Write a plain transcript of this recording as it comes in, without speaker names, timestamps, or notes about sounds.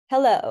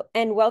Hello,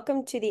 and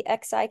welcome to the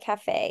XI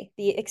Cafe,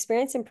 the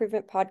Experience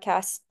Improvement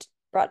podcast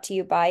brought to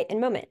you by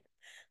InMoment.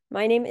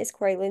 My name is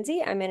Corey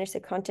Lindsay. I manage the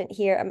content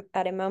here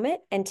at InMoment,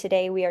 and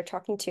today we are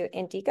talking to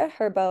Andika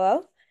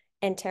Herbowo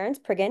and Terence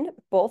Priggin,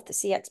 both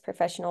CX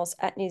professionals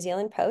at New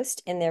Zealand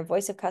Post in their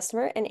Voice of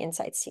Customer and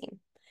Insights team.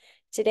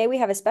 Today we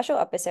have a special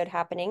episode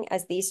happening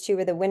as these two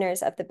were the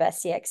winners of the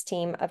Best CX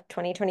Team of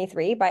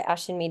 2023 by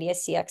Ashton Media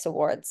CX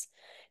Awards.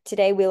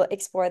 Today we'll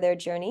explore their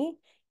journey,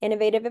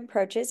 innovative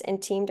approaches,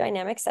 and team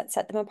dynamics that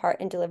set them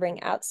apart in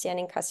delivering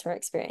outstanding customer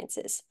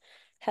experiences.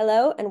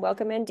 Hello and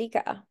welcome,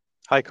 Andika.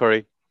 Hi,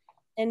 Corey.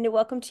 And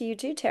welcome to you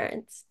too,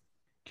 Terence.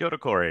 Kia ora,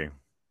 Corey.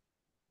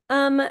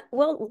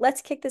 Well,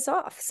 let's kick this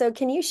off. So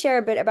can you share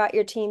a bit about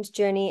your team's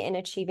journey in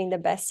achieving the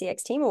Best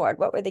CX Team Award?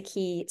 What were the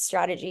key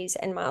strategies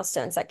and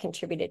milestones that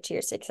contributed to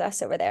your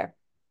success over there?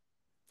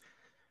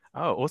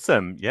 Oh,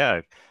 awesome.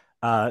 Yeah.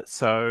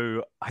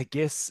 So I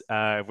guess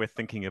we're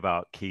thinking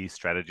about key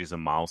strategies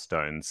and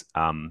milestones.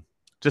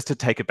 Just to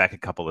take it back a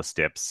couple of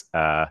steps,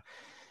 Andika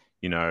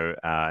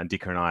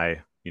and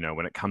I,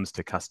 when it comes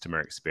to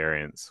customer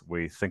experience,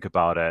 we think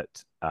about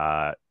it,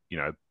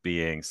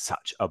 being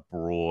such a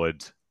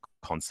broad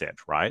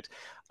concept, right?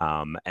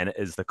 And it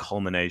is the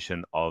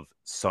culmination of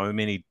so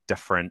many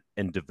different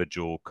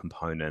individual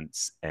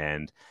components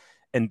and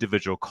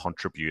individual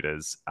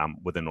contributors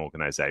within an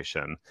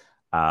organization.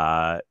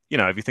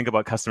 If you think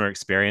about customer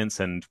experience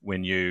and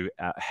when you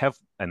have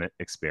an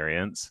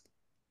experience,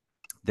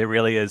 there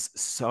really is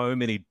so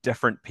many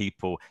different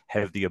people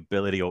have the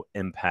ability or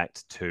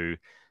impact to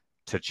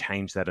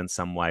change that in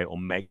some way or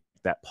make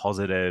that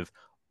positive,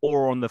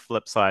 or on the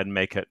flip side,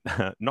 make it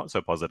not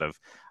so positive.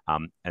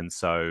 And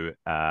so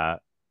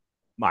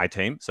my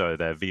team, so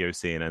the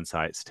VOC and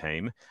Insights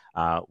team,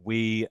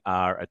 we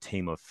are a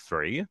team of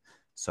three.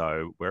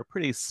 So we're a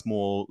pretty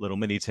small little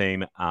mini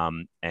team.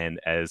 And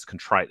as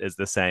contrite as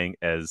the saying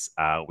is,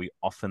 we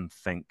often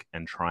think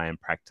and try and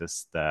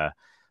practice the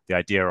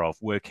idea of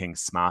working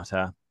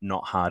smarter,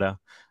 not harder,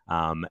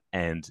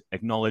 and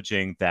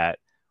acknowledging that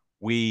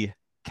we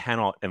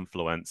cannot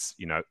influence,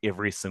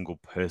 every single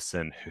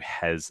person who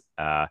has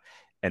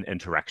an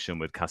interaction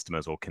with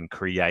customers or can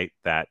create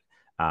that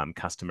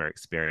customer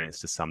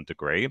experience to some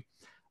degree.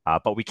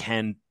 But we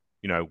can,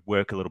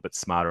 work a little bit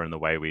smarter in the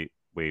way we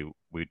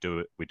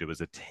do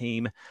as a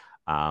team.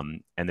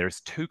 And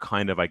there's two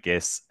kind of, I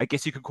guess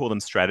you could call them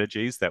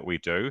strategies that we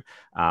do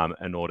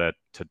in order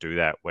to do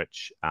that,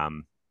 which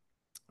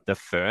the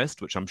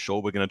first, which I'm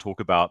sure we're going to talk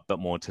about a bit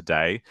more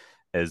today,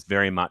 is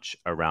very much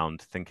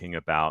around thinking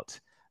about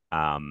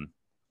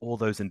all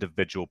those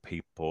individual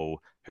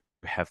people who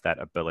have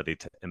that ability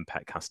to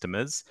impact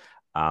customers.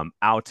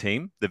 Our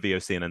team, the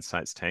VOC and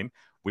Insights team,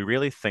 we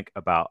really think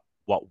about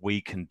what we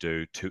can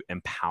do to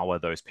empower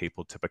those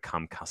people to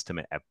become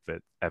customer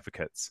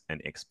advocates and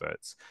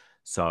experts.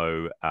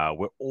 So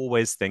we're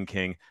always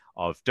thinking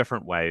of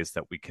different ways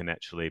that we can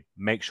actually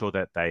make sure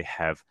that they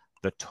have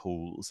the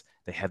tools,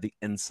 they have the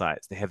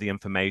insights, they have the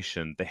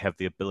information, they have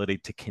the ability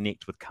to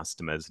connect with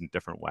customers in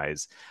different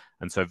ways.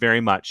 And so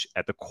very much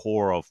at the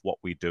core of what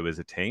we do as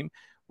a team,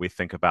 we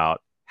think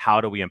about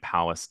how do we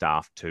empower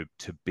staff to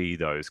be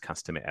those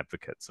customer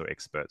advocates or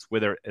experts,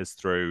 whether it is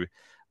through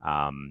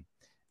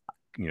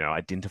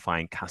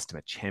identifying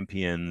customer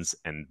champions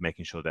and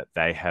making sure that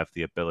they have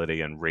the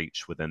ability and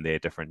reach within their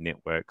different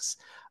networks.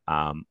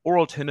 Or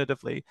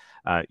alternatively,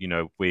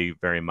 we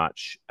very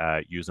much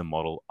use a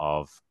model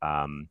of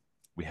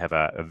we have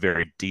a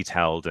very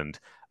detailed and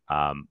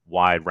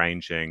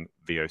wide-ranging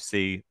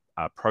VOC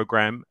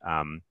program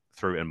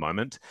through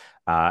InMoment,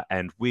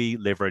 and we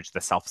leverage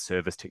the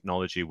self-service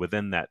technology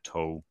within that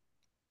tool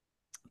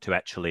to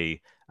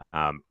actually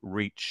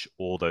reach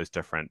all those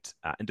different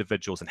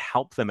individuals and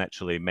help them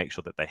actually make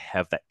sure that they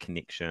have that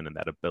connection and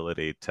that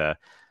ability to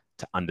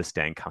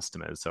understand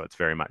customers. So it's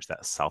very much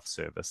that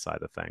self-service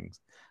side of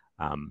things.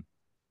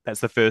 That's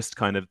the first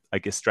kind of, I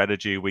guess,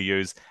 strategy we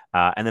use.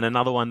 And then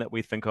another one that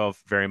we think of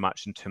very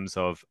much in terms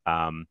of,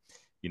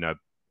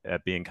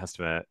 being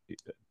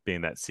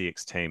that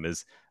CX team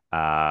is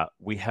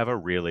we have a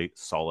really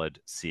solid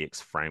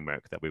CX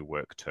framework that we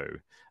work to.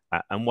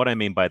 And what I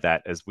mean by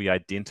that is we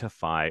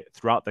identify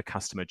throughout the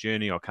customer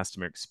journey or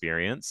customer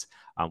experience,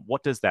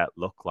 what does that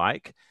look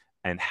like?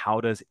 And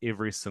how does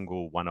every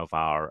single one of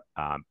our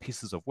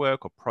pieces of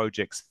work or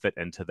projects fit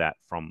into that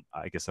from,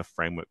 I guess, a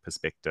framework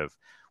perspective?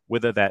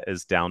 Whether that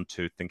is down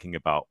to thinking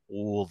about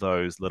all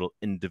those little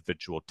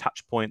individual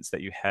touch points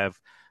that you have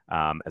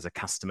as a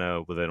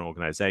customer within an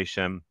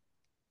organization.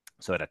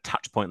 So at a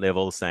touch point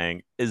level,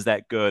 saying, is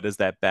that good? Is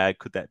that bad?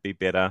 Could that be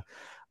better?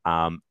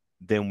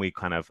 Then we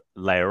kind of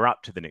layer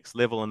up to the next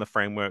level in the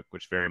framework,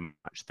 which very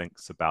much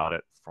thinks about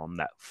it from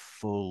that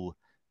full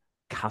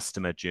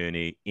customer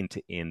journey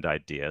end-to-end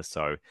idea.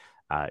 So,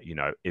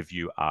 if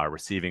you are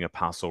receiving a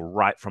parcel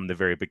right from the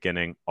very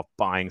beginning of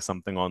buying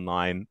something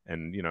online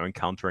and,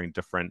 encountering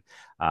different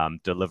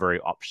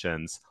delivery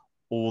options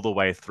all the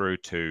way through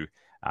to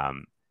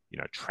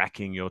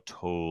tracking your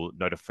tool,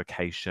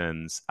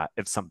 notifications,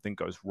 if something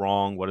goes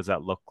wrong, what does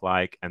that look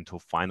like, until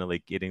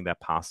finally getting that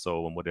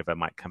parcel and whatever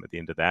might come at the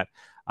end of that.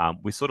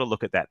 We sort of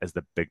look at that as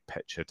the big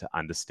picture to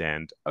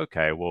understand,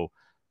 okay, well,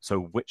 so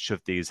which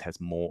of these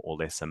has more or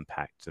less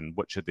impact, and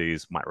which of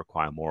these might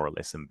require more or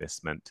less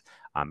investment,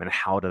 and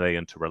how do they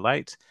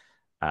interrelate?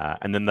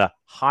 And then the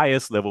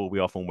highest level we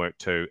often work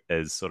to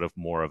is sort of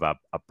more of a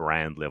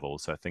brand level.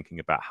 So thinking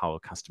about how a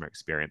customer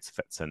experience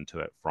fits into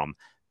it, from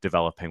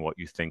developing what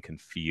you think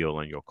and feel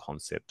and your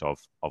concept of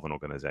an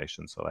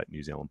organization. So like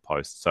New Zealand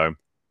Post. So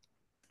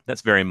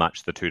that's very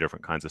much the two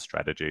different kinds of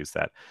strategies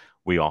that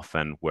we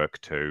often work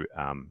to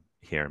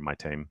here in my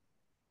team.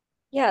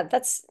 Yeah,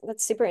 that's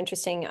super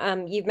interesting.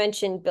 You've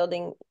mentioned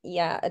building,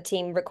 a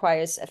team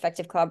requires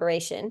effective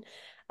collaboration.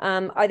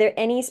 Are there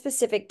any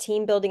specific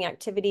team building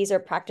activities or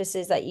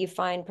practices that you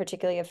find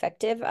particularly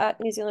effective at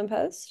New Zealand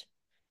Post?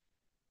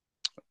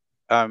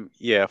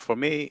 Yeah, for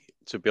me,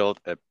 to build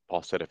a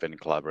positive and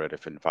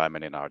collaborative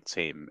environment in our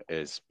team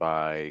is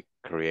by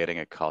creating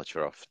a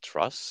culture of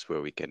trust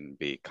where we can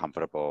be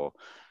comfortable,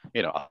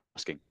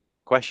 asking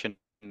questions,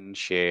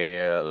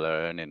 share,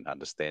 learn, and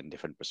understand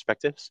different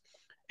perspectives.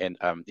 And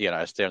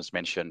as Terence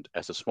mentioned,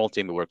 as a small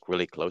team, we work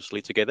really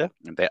closely together,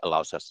 and that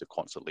allows us to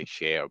constantly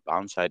share,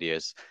 bounce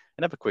ideas,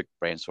 and have a quick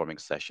brainstorming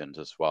sessions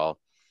as well.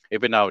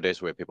 Even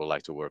nowadays, where people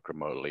like to work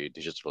remotely,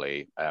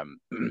 digitally,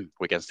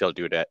 we can still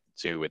do that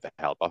too with the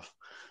help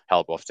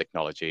of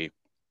technology.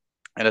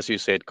 And as you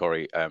said,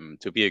 Corey,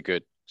 to be a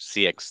good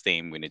CX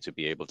team, we need to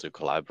be able to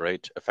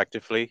collaborate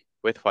effectively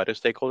with wider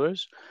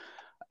stakeholders.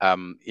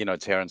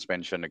 Terence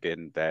mentioned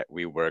again that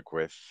we work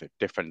with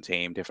different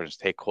team, different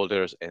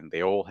stakeholders, and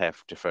they all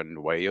have different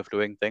way of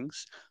doing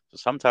things. So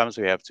sometimes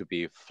we have to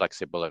be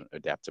flexible and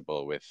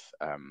adaptable with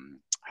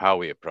how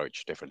we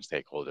approach different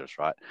stakeholders,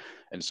 right?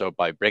 And so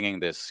by bringing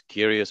this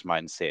curious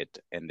mindset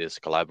and this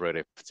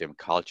collaborative team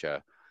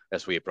culture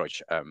as we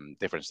approach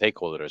different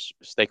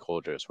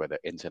stakeholders, whether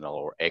internal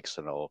or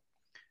external,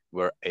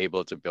 we're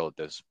able to build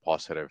this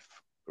positive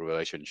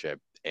relationship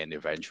and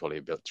eventually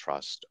build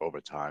trust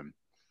over time.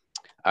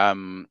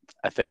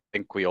 I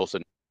think we also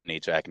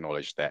need to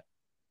acknowledge that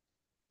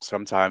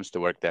sometimes the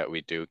work that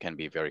we do can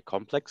be very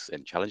complex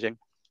and challenging.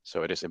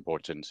 So it is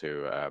important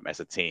to, as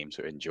a team,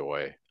 to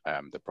enjoy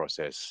the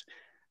process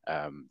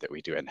that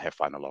we do and have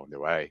fun along the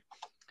way.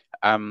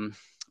 Um,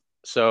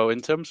 so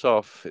in terms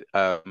of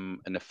an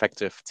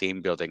effective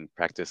team building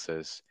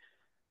practices,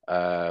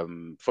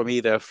 for me,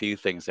 there are a few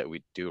things that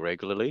we do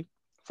regularly.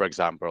 For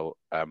example,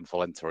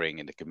 volunteering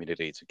in the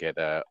community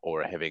together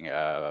or having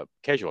a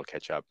casual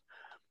catch up.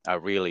 I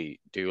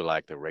really do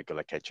like the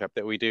regular catch up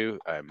that we do.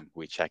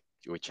 We check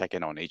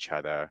in on each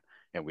other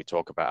and we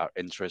talk about our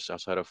interests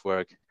outside of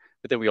work.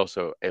 But then we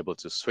also able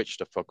to switch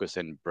the focus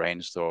and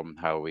brainstorm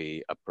how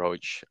we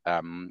approach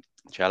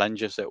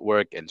challenges at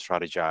work and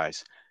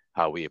strategize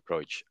how we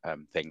approach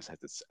things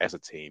as a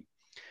team.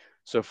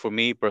 So for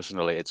me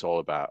personally, it's all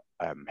about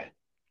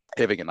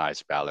having a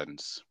nice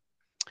balance.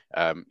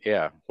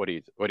 Yeah, what do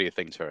you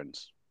think,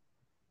 Terence?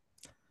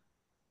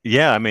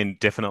 Yeah, I mean,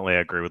 definitely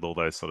agree with all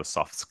those sort of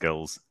soft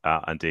skills,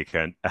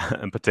 Andika.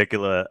 And in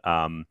particular,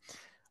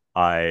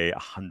 I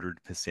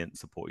 100%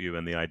 support you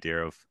in the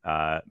idea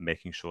of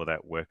making sure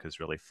that work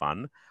is really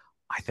fun.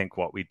 I think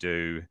what we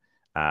do,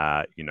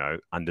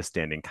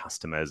 understanding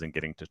customers and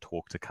getting to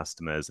talk to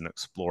customers and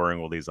exploring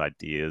all these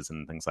ideas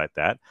and things like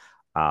that,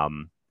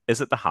 is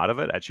at the heart of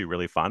it actually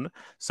really fun.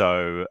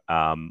 So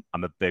I'm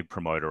a big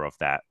promoter of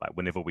that. Like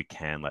whenever we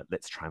can, like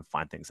let's try and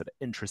find things that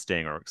are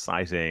interesting or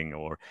exciting,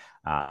 or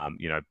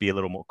be a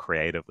little more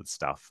creative with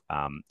stuff.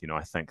 I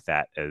think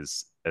that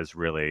is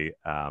really,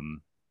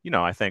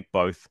 I think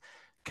both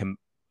can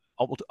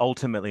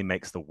ultimately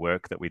makes the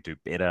work that we do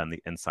better and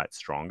the insight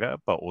stronger,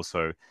 but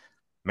also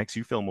makes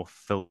you feel more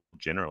filled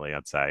generally,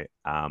 I'd say.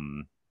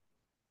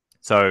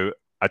 So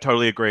I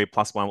totally agree.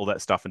 Plus one, all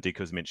that stuff, and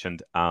Deco's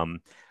mentioned.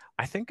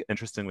 I think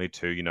interestingly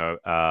too,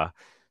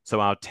 so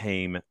our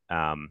team, we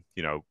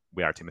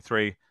are a team of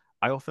three.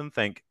 I often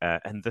think,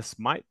 and this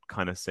might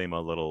kind of seem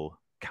a little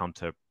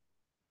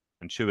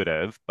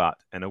counterintuitive, but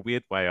in a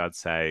weird way, I'd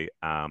say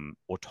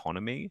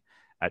autonomy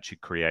actually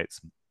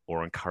creates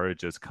or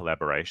encourages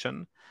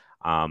collaboration.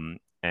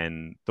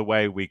 And the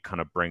way we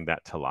kind of bring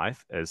that to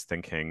life is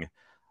thinking,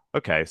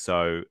 okay,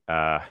 so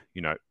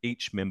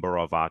each member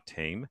of our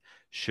team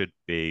should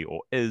be or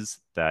is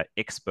the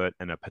expert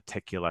in a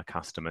particular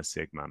customer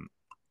segment.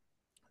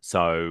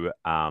 So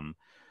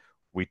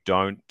we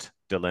don't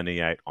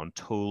delineate on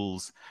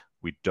tools.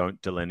 We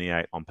don't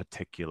delineate on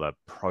particular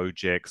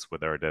projects,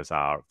 whether it is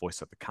our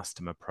voice of the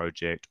customer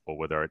project or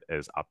whether it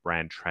is our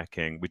brand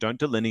tracking. We don't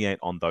delineate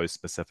on those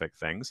specific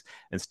things.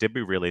 Instead,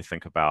 we really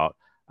think about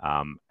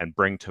and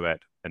bring to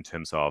it in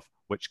terms of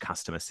which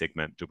customer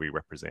segment do we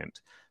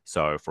represent.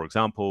 So, for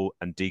example,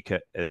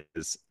 Andika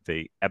is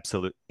the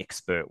absolute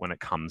expert when it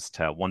comes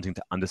to wanting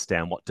to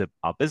understand what do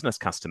our business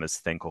customers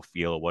think or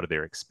feel, or what are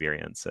their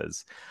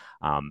experiences.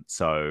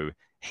 So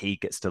he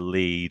gets to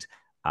lead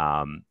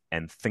and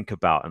think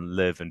about and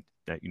live and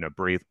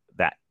breathe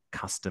that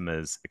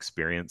customers'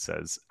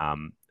 experiences.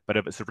 But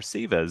if it's the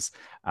receivers,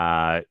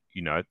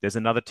 there's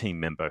another team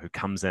member who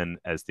comes in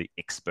as the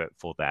expert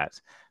for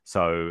that.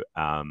 So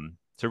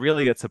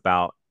really it's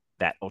about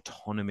that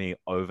autonomy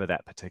over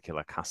that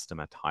particular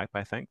customer type,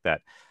 I think, that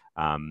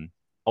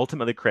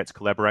ultimately creates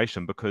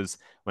collaboration, because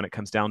when it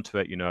comes down to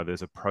it,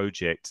 there's a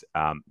project,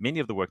 many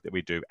of the work that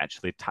we do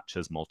actually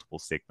touches multiple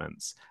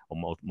segments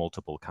or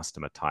multiple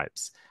customer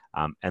types,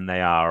 and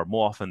they are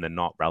more often than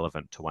not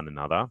relevant to one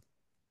another.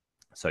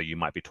 So you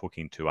might be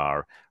talking to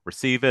our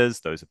receivers.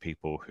 Those are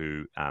people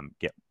who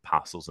get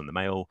parcels in the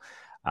mail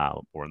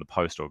or in the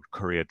post or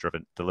courier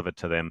delivered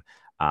to them.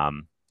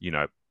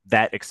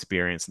 That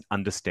experience and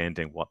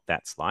understanding what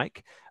that's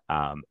like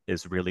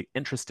is really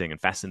interesting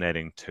and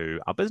fascinating to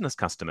our business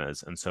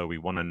customers. And so we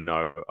want to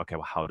know, okay,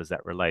 well, how does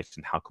that relate,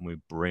 and how can we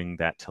bring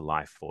that to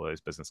life for those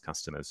business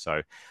customers?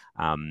 So,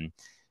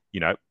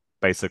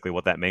 basically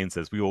what that means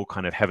is we all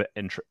kind of have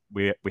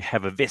we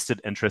have a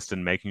vested interest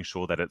in making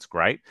sure that it's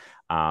great,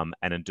 and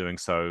in doing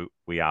so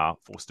we are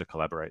forced to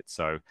collaborate.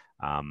 So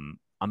I'm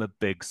a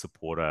big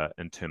supporter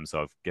in terms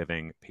of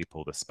giving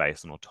people the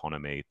space and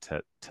autonomy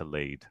to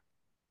lead.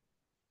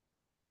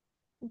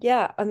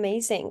 Yeah,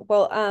 amazing.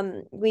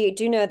 Well, we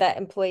do know that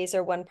employees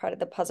are one part of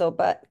the puzzle,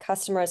 but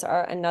customers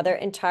are another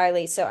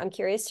entirely. So I'm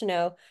curious to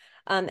know,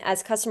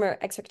 as customer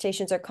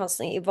expectations are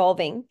constantly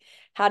evolving,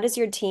 how does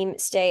your team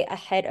stay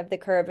ahead of the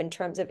curve in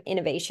terms of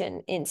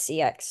innovation in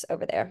CX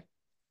over there?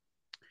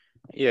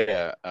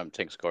 Yeah,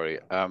 thanks, Corey.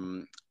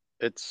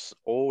 It's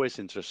always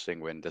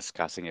interesting when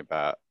discussing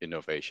about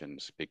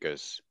innovations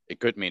because it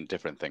could mean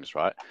different things,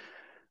 right?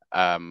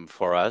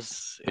 For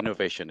us,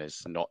 innovation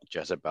is not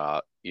just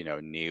about,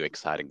 new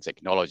exciting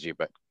technology,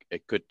 but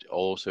it could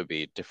also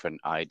be different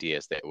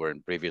ideas that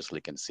weren't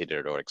previously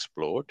considered or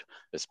explored,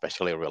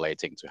 especially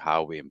relating to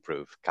how we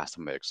improve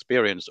customer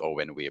experience or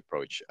when we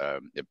approach a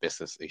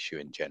business issue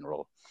in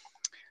general.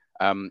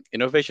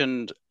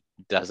 Innovation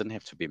doesn't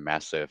have to be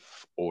massive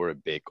or a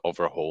big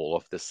overhaul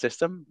of the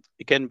system.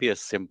 It can be a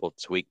simple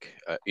tweak,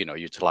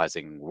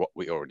 utilizing what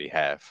we already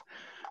have.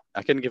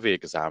 I can give you an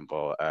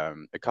example.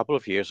 A couple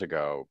of years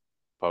ago,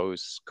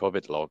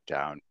 post-COVID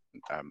lockdown,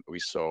 we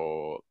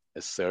saw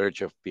a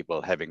surge of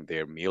people having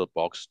their meal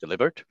box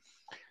delivered.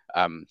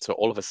 So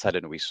all of a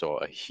sudden, we saw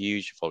a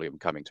huge volume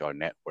coming to our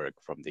network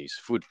from these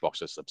food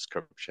boxes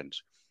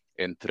subscriptions.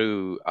 And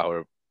through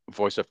our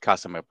Voice of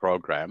Customer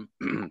program,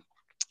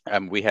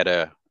 we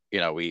had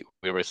we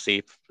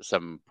received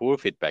some poor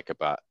feedback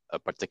about a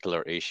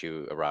particular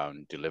issue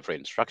around delivery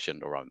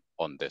instruction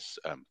on this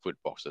food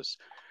boxes.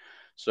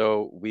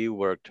 So we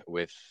worked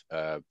with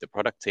the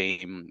product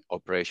team,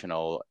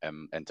 operational,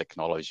 and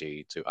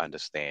technology to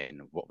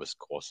understand what was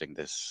causing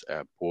this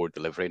poor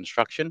delivery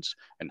instructions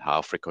and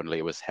how frequently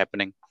it was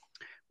happening.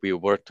 We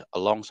worked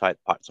alongside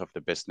parts of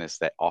the business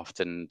that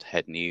often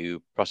had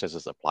new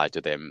processes applied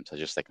to them, such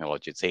as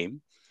technology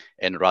team.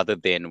 And rather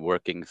than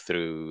working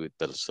through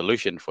the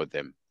solution for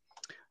them,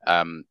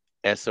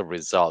 as a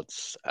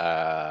result,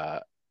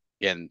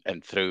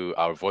 and through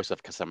our Voice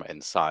of Customer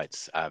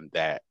insights,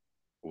 that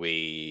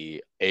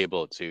we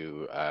able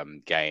to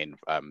gain,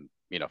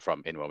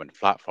 from InMoment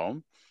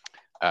platform,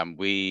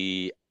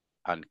 we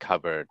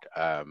uncovered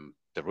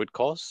the root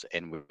cause,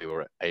 and we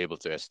were able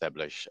to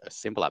establish a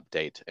simple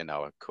update in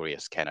our courier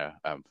scanner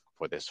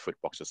for this food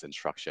boxes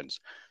instructions.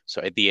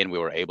 So at the end, we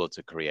were able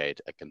to create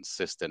a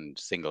consistent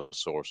single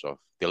source of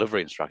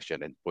delivery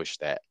instruction and push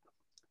that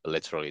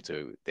literally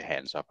to the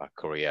hands of our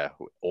courier,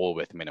 all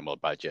with minimal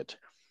budget.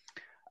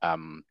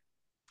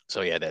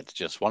 So yeah, that's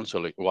just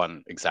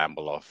one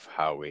example of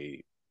how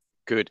we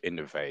could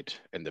innovate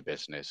in the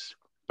business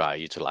by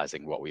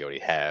utilizing what we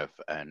already have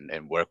and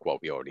work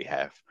what we already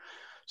have.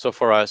 So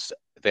for us,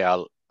 there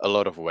are a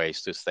lot of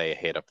ways to stay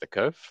ahead of the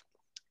curve.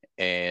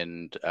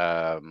 And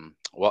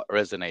what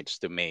resonates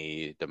to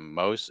me the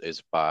most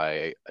is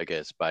by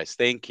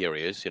staying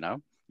curious,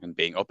 and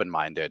being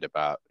open-minded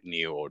about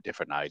new or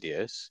different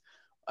ideas.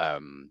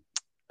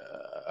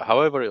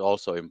 However, it's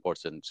also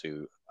important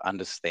to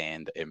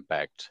understand the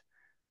impact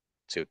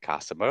to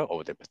customer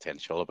or the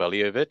potential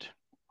value of it.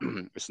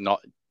 it's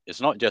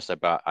not just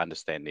about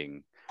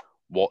understanding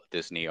what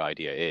this new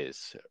idea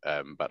is,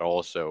 but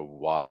also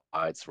why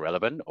it's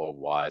relevant or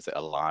why is it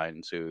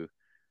aligned to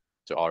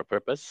our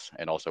purpose,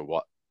 and also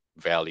what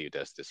value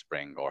does this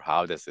bring, or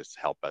how does this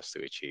help us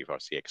to achieve our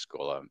CX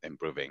goal of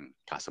improving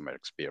customer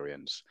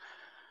experience.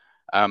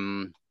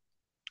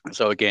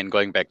 So again,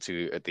 going back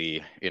to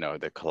the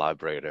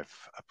collaborative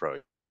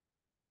approach,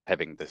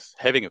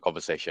 having a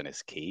conversation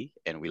is key,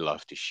 and we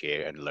love to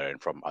share and learn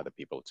from other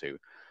people too.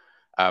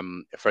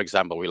 For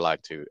example, we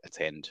like to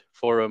attend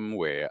forum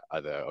where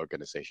other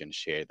organizations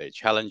share their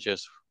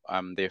challenges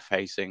they're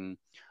facing,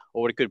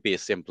 or it could be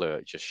as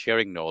simpler just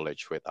sharing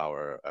knowledge with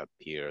our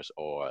peers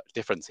or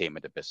different team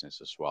in the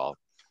business as well.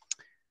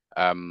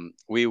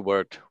 We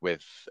worked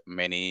with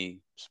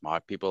many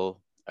smart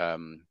people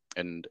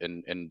in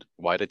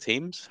wider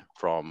teams,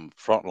 from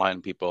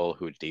frontline people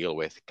who deal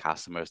with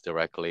customers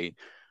directly,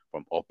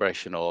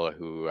 operational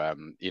who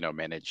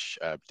manage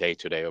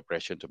day-to-day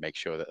operation to make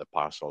sure that the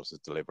parcels is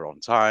delivered on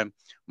time,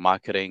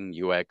 marketing,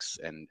 UX,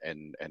 and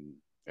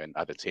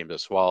other teams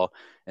as well.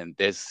 And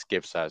this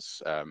gives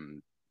us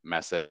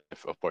massive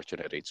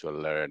opportunity to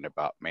learn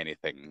about many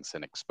things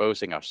and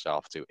exposing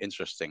ourselves to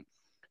interesting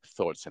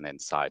thoughts and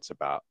insights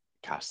about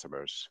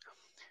customers.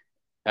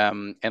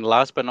 And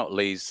last but not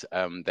least,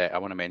 that I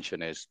want to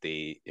mention is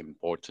the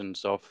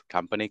importance of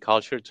company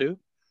culture too.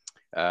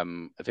 I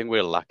think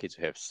we're lucky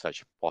to have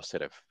such a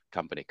positive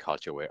company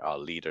culture where our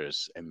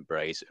leaders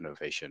embrace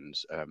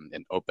innovations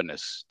and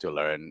openness to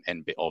learn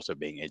and also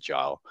being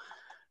agile.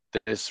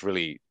 This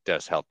really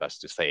does help us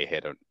to stay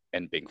ahead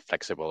and being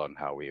flexible on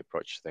how we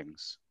approach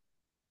things.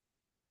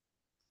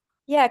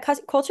 Yeah,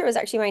 culture was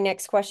actually my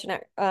next question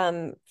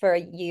for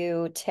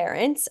you,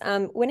 Terrence.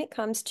 When it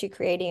comes to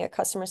creating a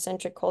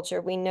customer-centric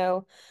culture, we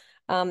know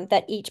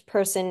that each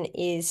person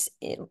is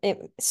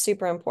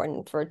super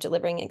important for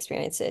delivering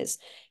experiences.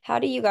 How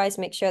do you guys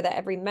make sure that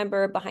every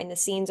member behind the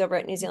scenes over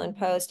at New Zealand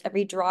Post,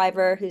 every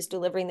driver who's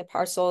delivering the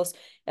parcels,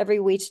 every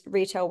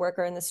retail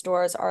worker in the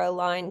stores are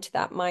aligned to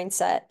that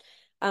mindset?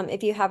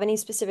 If you have any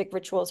specific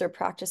rituals or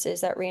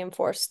practices that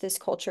reinforce this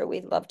culture,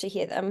 we'd love to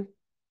hear them.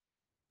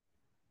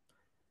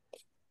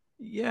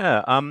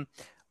 Yeah,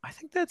 I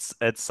think it's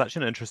such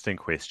an interesting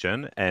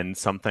question and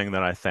something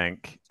that I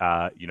think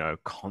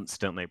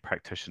constantly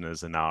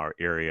practitioners in our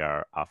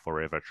area are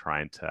forever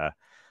trying to,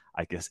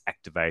 I guess,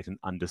 activate and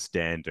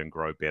understand and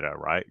grow better,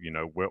 right?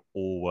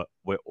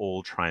 We're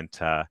all trying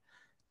to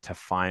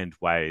find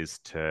ways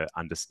to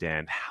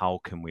understand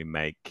how can we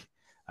make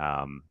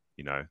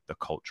the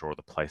culture or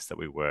the place that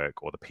we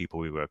work or the people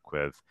we work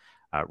with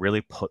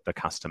really put the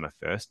customer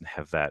first and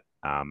have that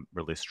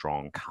really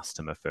strong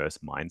customer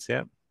first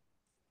mindset.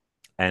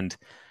 And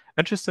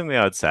interestingly,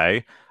 I would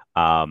say,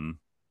 um,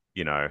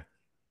 you know,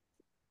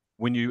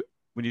 when you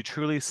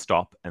truly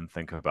stop and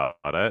think about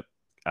it,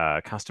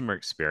 customer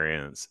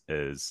experience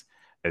is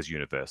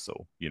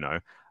universal.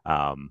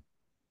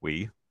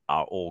 We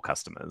are all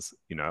customers.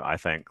 I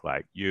think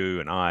like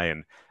you and I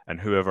and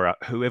whoever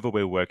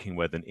we're working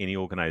with in any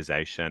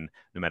organization,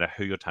 no matter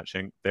who you're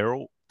touching, they're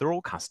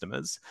all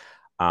customers.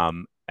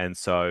 And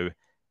so,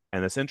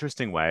 in this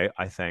interesting way,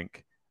 I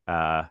think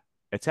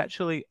it's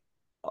actually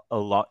a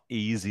lot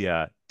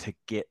easier to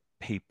get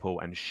people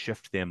and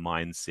shift their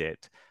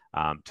mindset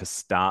to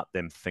start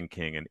them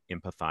thinking and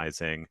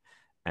empathizing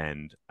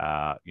and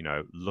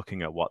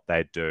looking at what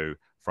they do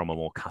from a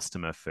more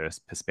customer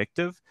first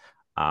perspective.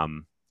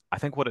 I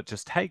think what it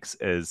just takes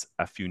is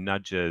a few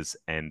nudges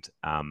and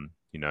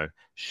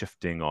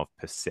shifting of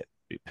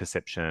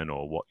perception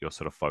or what you're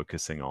sort of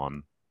focusing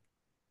on.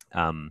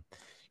 Um,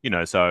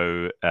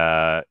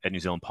 at New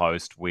Zealand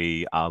Post,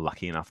 we are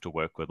lucky enough to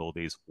work with all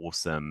these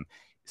awesome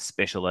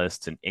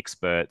specialists and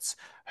experts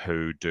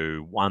who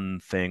do one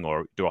thing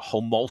or do a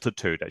whole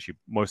multitude, actually,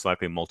 most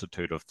likely a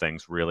multitude of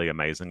things really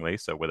amazingly.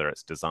 So whether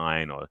it's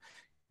design or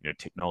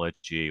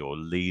technology or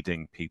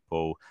leading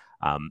people,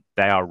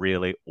 they are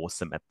really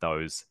awesome at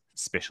those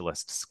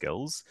specialist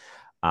skills.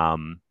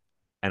 Um,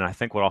 and I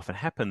think what often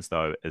happens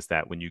though is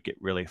that when you get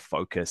really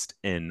focused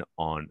in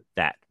on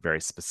that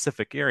very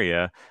specific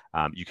area,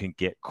 you can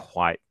get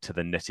quite to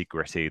the nitty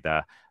gritty.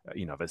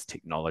 If it's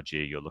technology,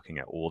 you're looking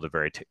at all the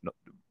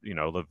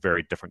the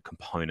very different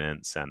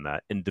components and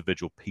the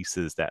individual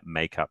pieces that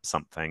make up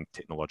something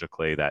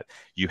technologically that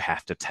you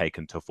have to take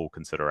into full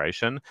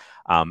consideration.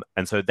 And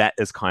so that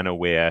is kind of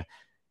where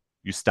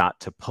you start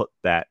to put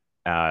that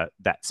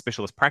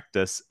specialist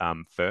practice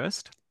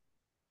first.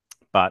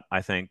 But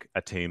I think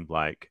a team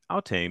like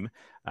our team,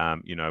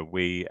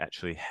 we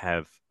actually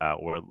have,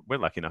 or we're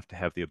lucky enough to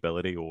have the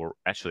ability or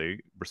actually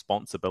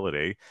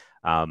responsibility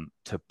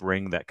to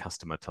bring that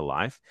customer to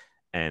life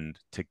and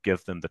to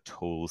give them the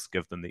tools,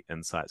 give them the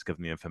insights, give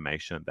them the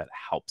information that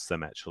helps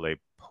them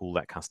actually pull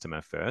that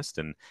customer first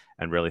and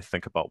really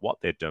think about what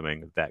they're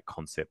doing, that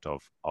concept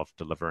of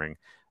delivering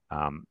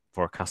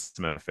for a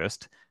customer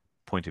first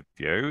point of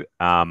view.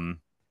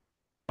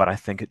 But I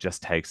think it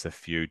just takes a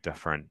few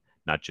different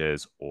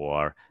nudges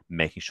or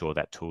making sure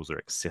that tools are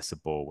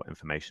accessible,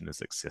 information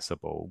is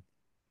accessible.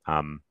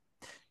 I'm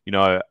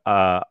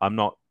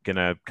not going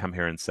to come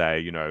here and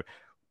say,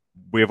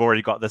 we've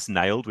already got this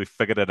nailed, we've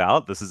figured it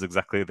out, this is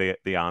exactly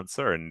the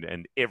answer,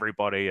 and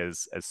everybody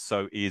is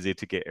so easy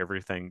to get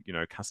everything,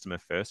 customer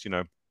first.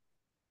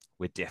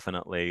 We're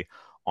definitely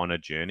on a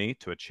journey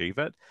to achieve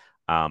it.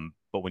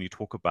 But when you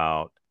talk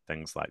about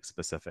things like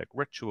specific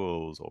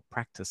rituals or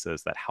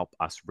practices that help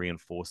us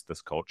reinforce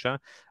this culture,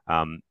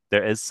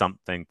 there is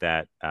something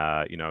that,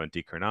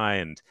 Indika and I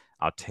and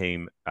our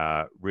team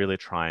really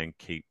try and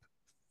keep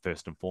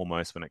first and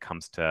foremost when it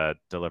comes to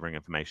delivering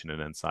information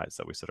and insights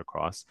that we sit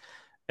across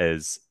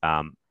is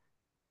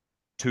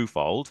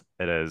twofold.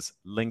 It is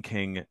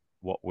linking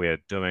what we're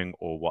doing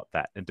or what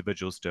that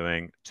individual's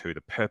doing to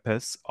the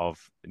purpose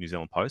of New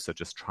Zealand Post. So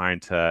just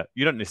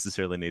you don't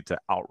necessarily need to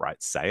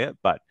outright say it,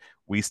 but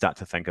we start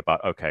to think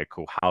about, okay,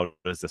 cool, how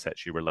does this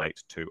actually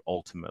relate to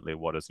ultimately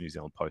what is New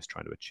Zealand Post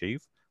trying to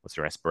achieve? What's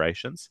their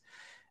aspirations?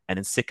 And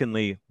then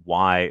secondly,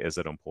 why is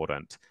it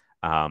important?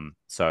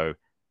 So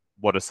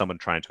what is someone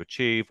trying to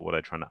achieve? What are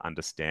they trying to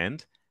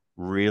understand?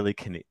 Really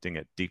connecting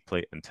it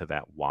deeply into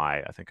that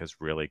why, I think, is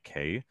really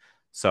key.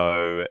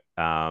 So,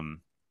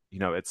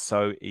 it's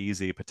so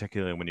easy,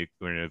 particularly when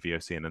you're in a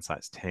VOC and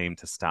Insights team,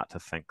 to start to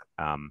think,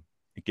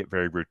 get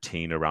very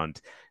routine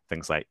around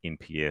things like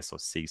NPS or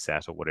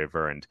CSAT or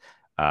whatever. And,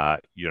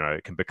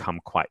 it can become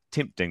quite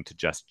tempting to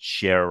just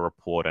share a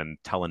report and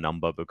tell a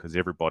number because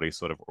everybody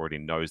sort of already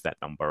knows that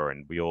number.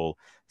 And we all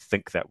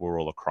think that we're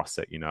all across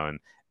it, and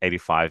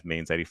 85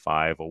 means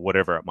 85 or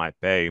whatever it might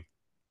be.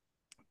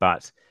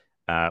 But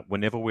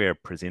whenever we're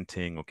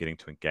presenting or getting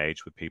to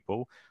engage with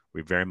people,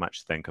 we very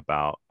much think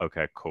about,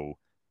 okay, cool.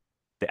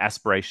 The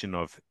aspiration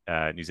of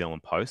New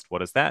Zealand Post,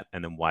 what is that?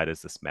 And then why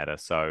does this matter?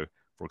 So,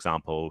 for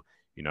example,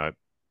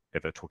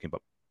 if they're talking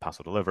about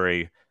parcel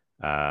delivery,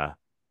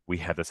 we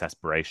have this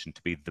aspiration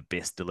to be the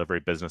best delivery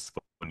business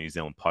for New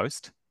Zealand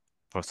Post.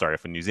 For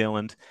New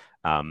Zealand,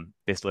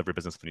 best delivery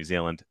business for New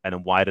Zealand. And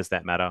then why does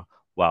that matter?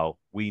 Well,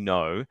 we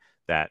know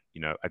that,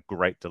 a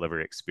great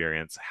delivery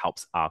experience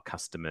helps our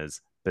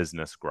customers'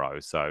 business grow.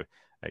 So,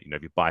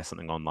 if you buy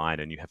something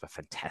online and you have a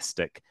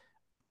fantastic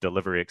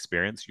delivery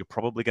experience, you're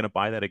probably going to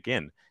buy that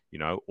again,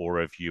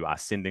 or if you are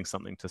sending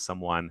something to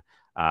someone,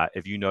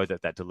 if you know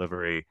that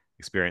delivery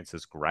experience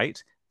is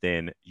great,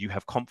 then you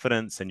have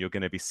confidence and you're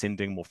going to be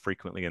sending more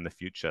frequently in the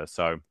future.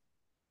 So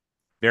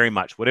very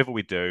much whatever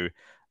we do,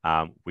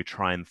 we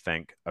try and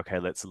think, okay,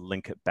 let's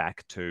link it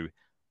back to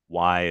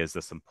why is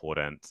this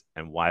important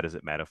and why does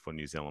it matter for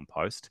New Zealand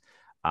Post?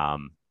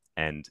 And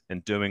in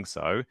doing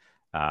so,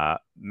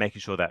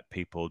 making sure that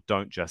people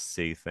don't just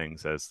see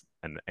things as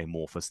an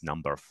amorphous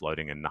number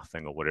floating in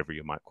nothing or whatever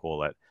you might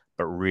call it,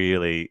 but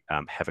really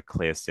have a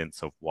clear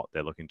sense of what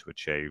they're looking to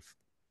achieve.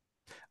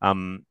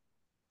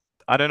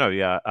 I don't know,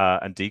 yeah,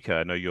 Andika,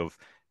 I know you've,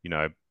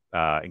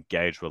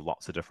 engaged with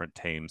lots of different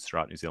teams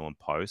throughout New Zealand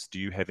Post. Do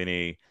you have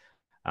any,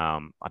 I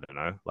don't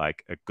know,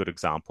 like a good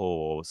example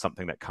or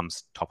something that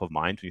comes top of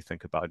mind when you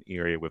think about an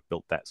area we've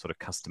built that sort of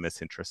customer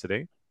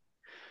centricity?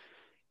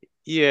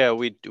 Yeah,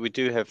 we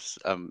do have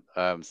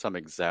some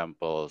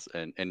examples,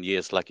 and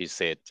yes, like you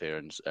said,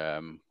 Terence,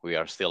 we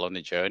are still on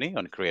the journey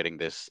on creating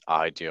this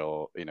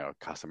ideal,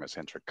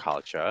 customer-centric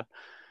culture.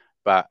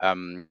 But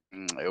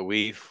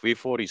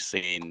we've already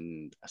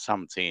seen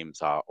some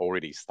teams are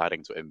already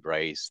starting to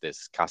embrace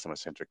this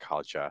customer-centric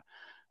culture.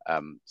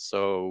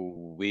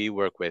 So we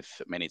work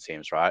with many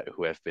teams, right,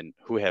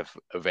 who have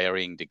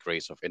varying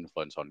degrees of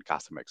influence on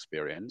customer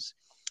experience.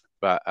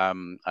 But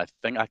I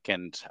think I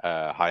can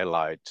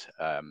highlight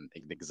an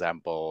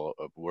example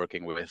of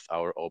working with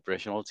our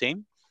operational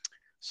team.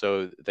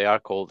 So they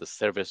are called the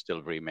service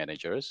delivery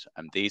managers,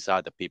 and these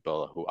are the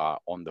people who are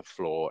on the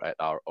floor at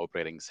our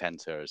operating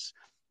centers,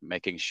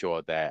 making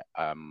sure that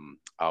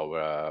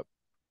our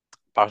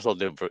parcel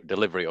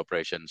delivery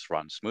operations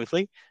run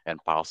smoothly and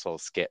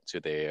parcels get to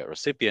their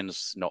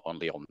recipients not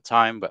only on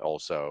time but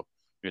also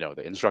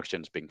the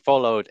instructions being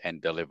followed and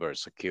delivered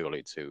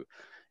securely too.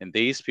 And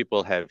these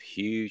people have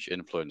huge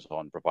influence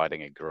on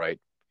providing a great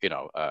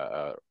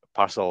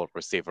parcel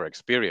receiver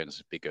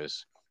experience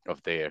because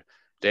of their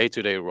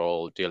day-to-day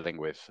role dealing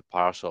with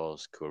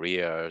parcels,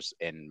 couriers,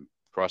 and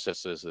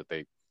processes that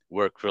they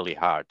work really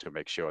hard to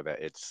make sure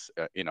that it's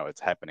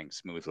happening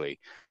smoothly.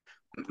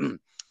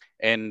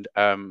 And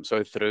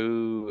so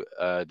through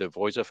the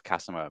Voice of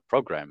Customer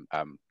program,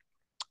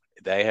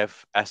 they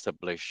have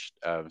established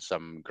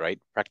some great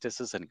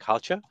practices and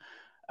culture,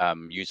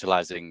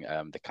 utilizing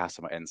the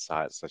customer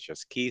insights such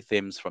as key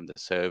themes from the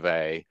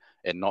survey,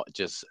 and not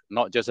just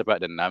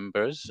about the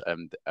numbers.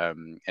 And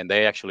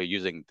they actually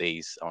using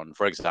these on,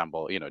 for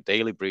example,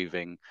 daily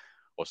briefing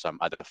or some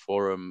other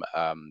forum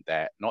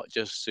that not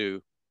just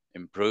to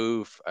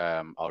improve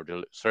our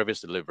service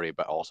delivery,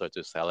 but also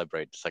to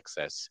celebrate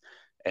success.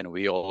 And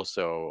we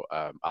also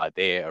are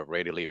there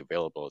readily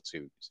available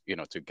to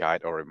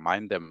guide or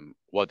remind them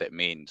what that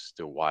means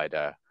to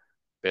wider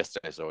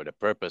business or the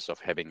purpose of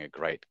having a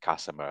great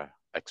customer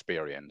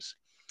experience.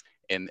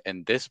 And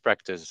this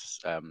practice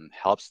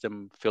helps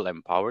them feel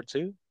empowered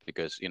too,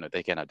 because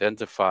they can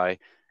identify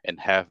and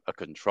have a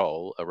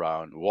control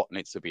around what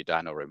needs to be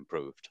done or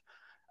improved.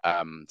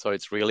 So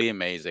it's really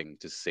amazing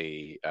to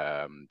see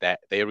that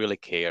they really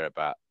care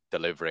about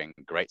delivering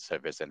great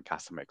service and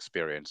customer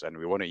experience. And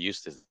we want to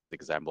use this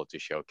example to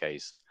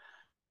showcase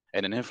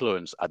and then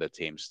influence other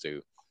teams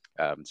to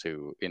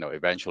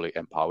eventually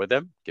empower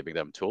them, giving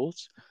them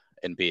tools,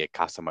 and be a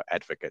customer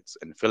advocates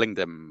and filling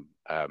them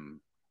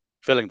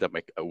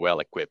well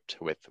equipped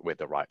with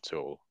the right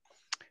tool.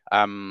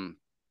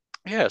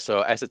 Yeah, so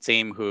as a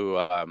team who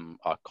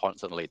are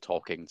constantly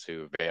talking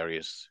to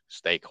various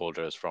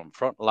stakeholders from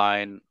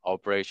frontline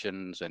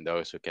operations and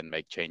those who can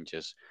make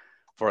changes,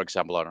 for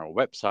example, on our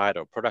website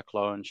or product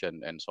launch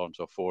and so on and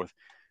so forth,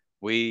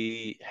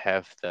 I'd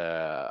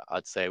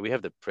say we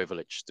have the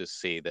privilege to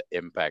see the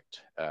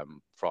impact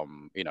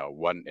from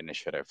one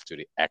initiative to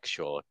the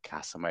actual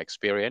customer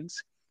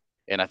experience.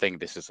 And I think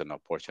this is an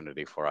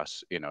opportunity for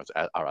us,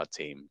 our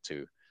team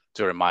to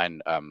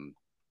remind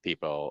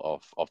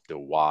people of the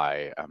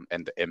why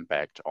and the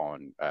impact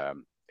on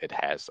it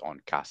has on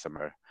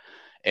customer.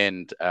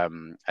 And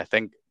I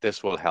think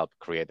this will help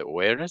create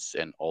awareness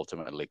and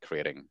ultimately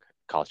creating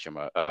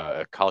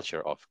a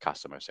culture of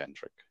customer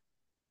centric.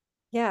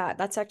 Yeah,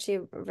 that's actually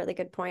a really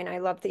good point. I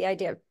love the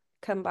idea of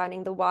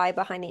combining the why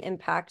behind the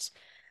impact.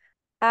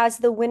 As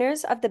the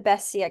winners of the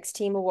Best CX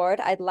Team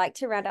Award, I'd like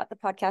to round out the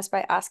podcast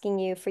by asking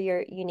you for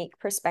your unique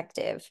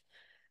perspective.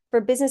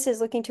 For businesses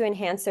looking to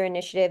enhance their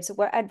initiatives,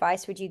 what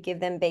advice would you give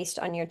them based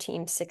on your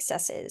team's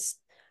successes?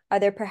 Are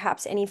there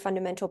perhaps any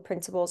fundamental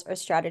principles or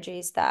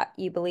strategies that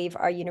you believe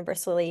are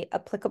universally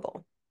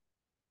applicable?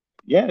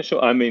 Yeah,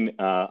 sure. I mean,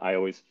 I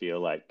always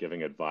feel like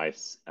giving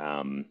advice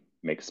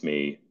makes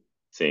me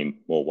seem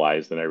more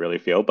wise than I really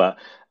feel. But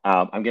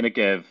I'm going to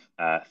give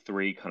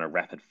three kind of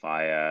rapid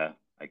fire,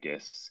 I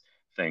guess,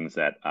 things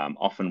that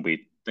often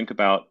we think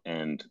about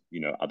and,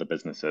 other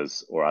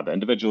businesses or other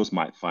individuals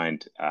might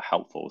find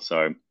helpful.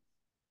 So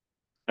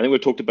I think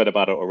we've talked a bit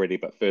about it already,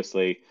 but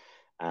firstly,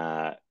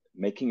 uh,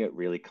 making it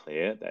really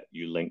clear that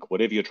you link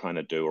whatever you're trying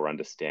to do or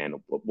understand,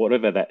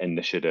 whatever that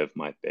initiative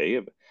might be,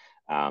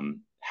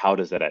 how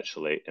does that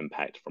actually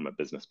impact from a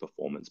business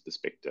performance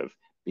perspective?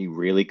 Be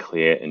really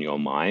clear in your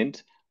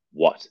mind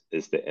what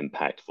is the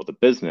impact for the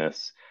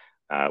business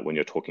when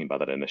you're talking about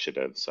that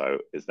initiative. So,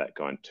 is that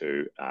going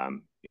to,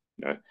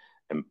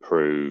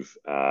 improve?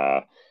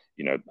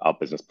 Our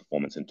business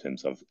performance in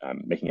terms of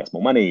making us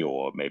more money,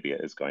 or maybe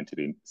it is going to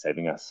be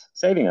saving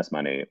us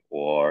money,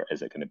 or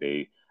is it going to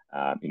be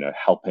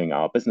helping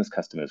our business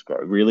customers grow?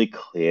 Really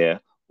clear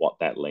what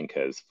that link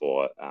is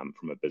for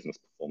from a business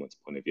performance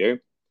point of view.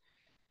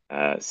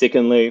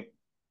 Secondly,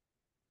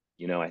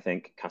 I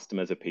think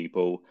customers are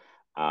people.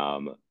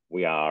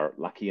 We are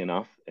lucky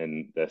enough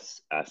in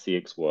this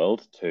CX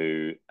world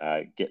to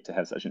get to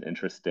have such an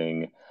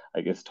interesting,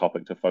 I guess,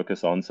 topic to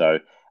focus on. So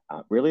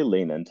really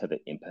lean into the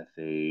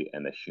empathy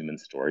and the human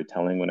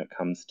storytelling when it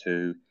comes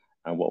to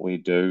what we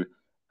do.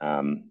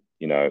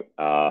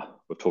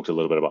 We've talked a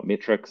little bit about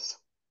metrics,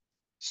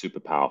 super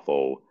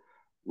powerful,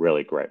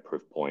 really great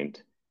proof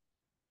point.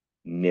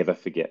 Never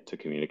forget to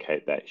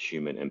communicate that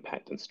human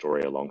impact and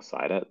story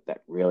alongside it.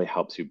 That really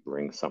helps you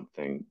bring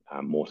something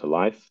more to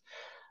life.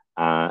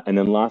 And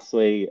then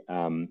lastly,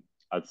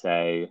 I'd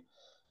say,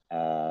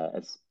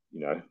 as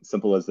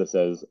simple as this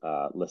is,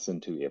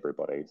 listen to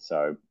everybody.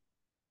 So,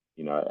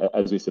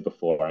 as we said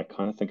before, I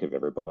kind of think of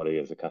everybody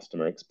as a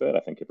customer expert.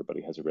 I think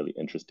everybody has a really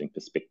interesting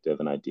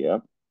perspective and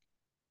idea.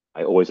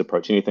 I always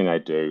approach anything I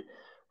do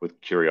with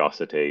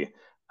curiosity.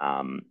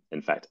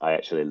 In fact, I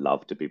actually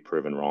love to be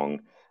proven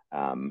wrong.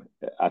 Um,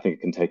 I think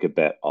it can take a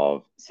bit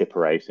of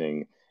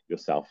separating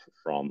yourself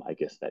from, I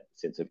guess, that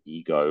sense of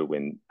ego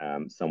when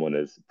someone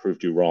has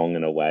proved you wrong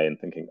in a way and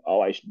thinking,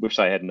 "Oh, I wish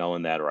I had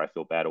known that," or "I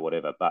feel bad," or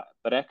whatever.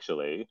 But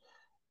actually,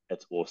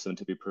 it's awesome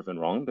to be proven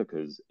wrong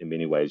because in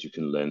many ways you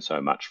can learn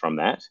so much from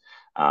that.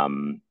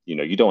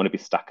 You don't want to be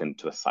stuck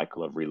into a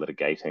cycle of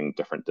relitigating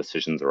different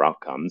decisions or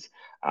outcomes.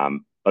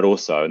 But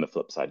also, on the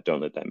flip side,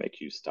 don't let that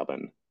make you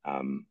stubborn.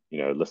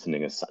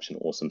 Listening is such an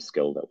awesome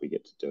skill that we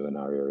get to do in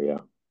our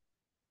area.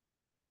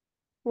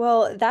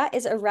 Well, that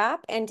is a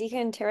wrap. Andika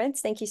and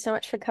Terrence, thank you so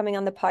much for coming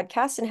on the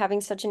podcast and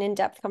having such an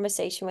in-depth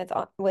conversation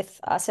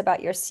with us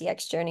about your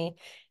CX journey.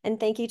 And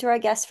thank you to our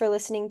guests for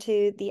listening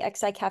to the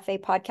XI Cafe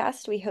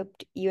podcast. We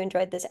hope you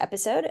enjoyed this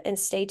episode and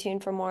stay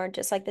tuned for more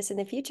just like this in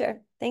the future.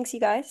 Thanks, you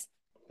guys.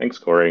 Thanks,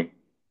 Corey.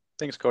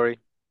 Thanks, Corey.